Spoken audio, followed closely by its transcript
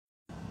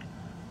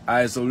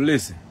Alright, so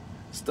listen,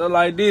 stuff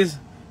like this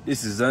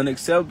is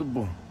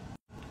unacceptable.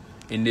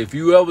 And if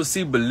you ever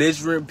see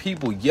belligerent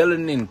people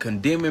yelling and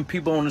condemning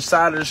people on the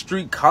side of the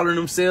street, calling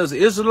themselves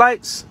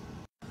Israelites,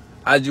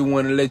 I just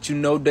want to let you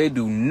know they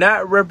do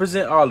not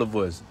represent all of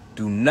us.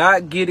 Do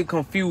not get it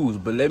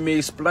confused, but let me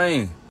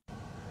explain.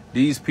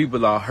 These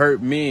people are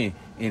hurt men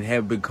and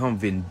have become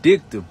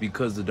vindictive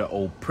because of the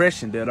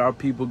oppression that our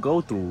people go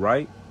through,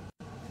 right?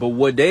 But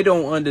what they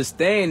don't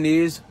understand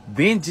is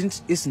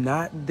vengeance is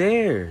not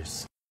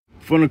theirs.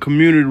 From the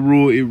community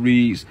rule, it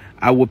reads,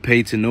 I will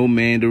pay to no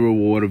man the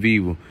reward of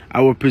evil. I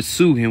will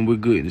pursue him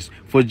with goodness.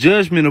 For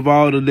judgment of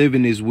all the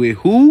living is with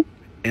who?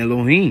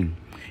 Elohim.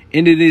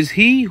 And it is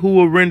he who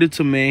will render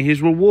to man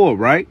his reward,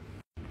 right?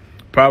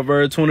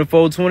 Proverbs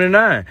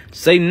 24:29.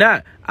 Say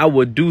not, I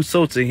will do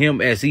so to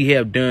him as he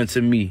have done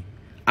to me.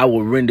 I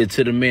will render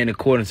to the man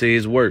according to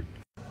his work.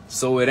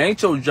 So it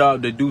ain't your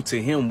job to do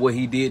to him what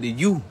he did to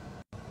you.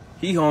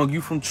 He hung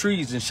you from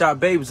trees and shot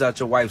babies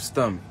out your wife's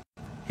stomach.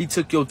 He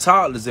took your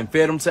toddlers and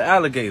fed them to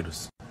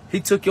alligators.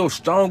 He took your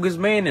strongest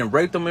man and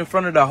raped them in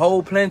front of the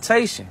whole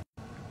plantation.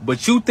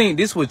 But you think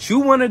this what you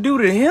want to do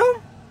to him?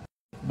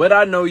 But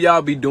I know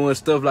y'all be doing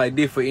stuff like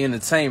this for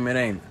entertainment,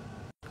 ain't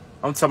it?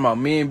 I'm talking about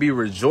men be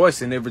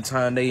rejoicing every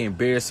time they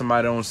embarrass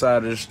somebody on the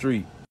side of the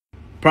street.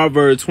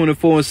 Proverbs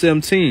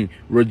 24:17.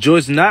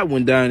 Rejoice not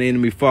when thine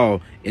enemy fall,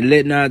 and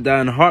let not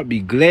thine heart be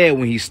glad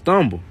when he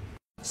stumble.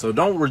 So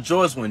don't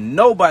rejoice when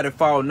nobody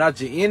fall,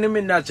 not your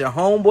enemy, not your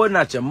homeboy,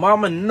 not your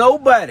mama,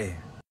 nobody.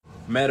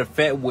 Matter of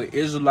fact, what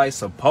Israelites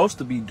supposed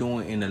to be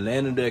doing in the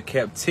land of their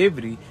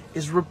captivity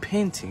is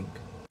repenting.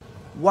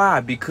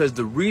 Why? Because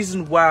the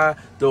reason why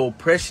the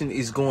oppression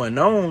is going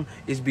on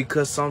is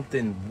because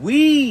something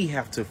we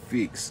have to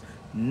fix.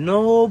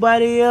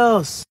 Nobody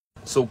else.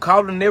 So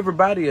calling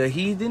everybody a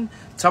heathen,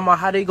 talking about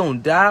how they gonna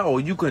die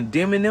or you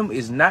condemning them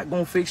is not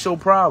gonna fix your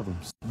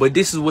problems. But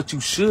this is what you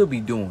should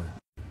be doing.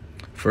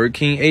 1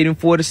 Kings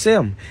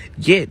 8:47.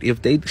 Yet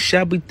if they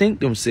shall bethink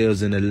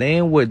themselves in the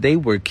land where they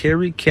were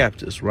carried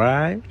captives,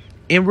 right?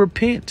 And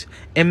repent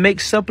and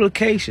make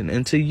supplication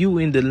unto you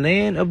in the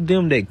land of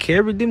them that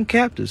carried them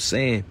captives,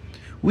 saying,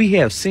 we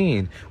have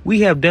sinned,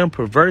 we have done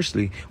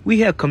perversely,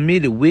 we have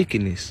committed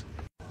wickedness.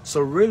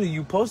 So really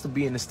you supposed to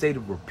be in a state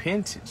of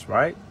repentance,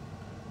 right?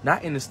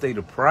 Not in a state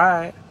of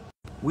pride.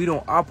 We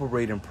don't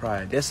operate in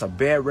pride. That's a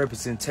bad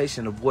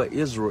representation of what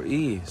Israel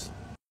is.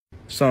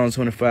 Psalm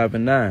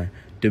 25:9.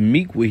 The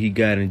meek will he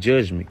guide in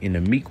judgment, and the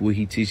meek will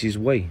he teach his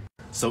way.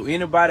 So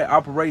anybody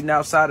operating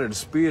outside of the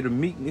spirit of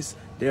meekness,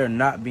 they are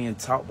not being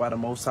taught by the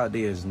Most High.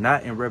 They is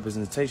not in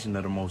representation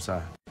of the Most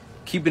High.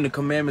 Keeping the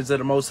commandments of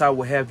the Most High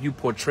will have you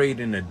portrayed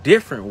in a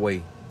different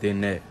way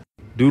than that.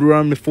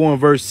 Deuteronomy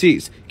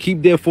 4:6.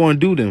 Keep therefore and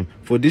do them,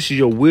 for this is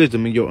your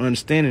wisdom and your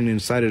understanding in the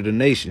sight of the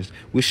nations.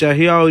 We shall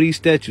hear all these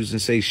statutes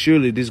and say,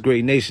 surely this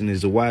great nation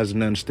is a wise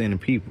and understanding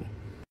people.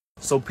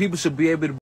 So people should be able to